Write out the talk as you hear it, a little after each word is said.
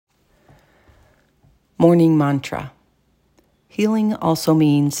Morning mantra. Healing also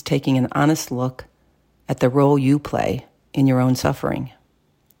means taking an honest look at the role you play in your own suffering.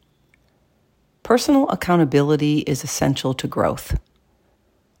 Personal accountability is essential to growth.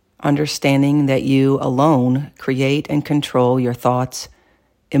 Understanding that you alone create and control your thoughts,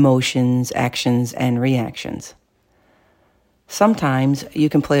 emotions, actions, and reactions. Sometimes you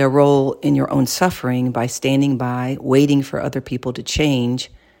can play a role in your own suffering by standing by, waiting for other people to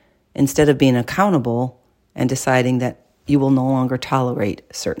change, instead of being accountable and deciding that you will no longer tolerate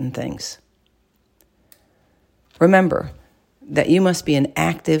certain things. Remember that you must be an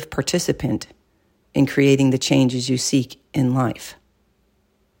active participant in creating the changes you seek in life.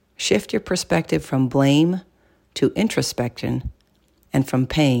 Shift your perspective from blame to introspection and from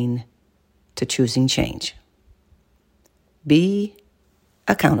pain to choosing change. Be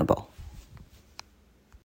accountable.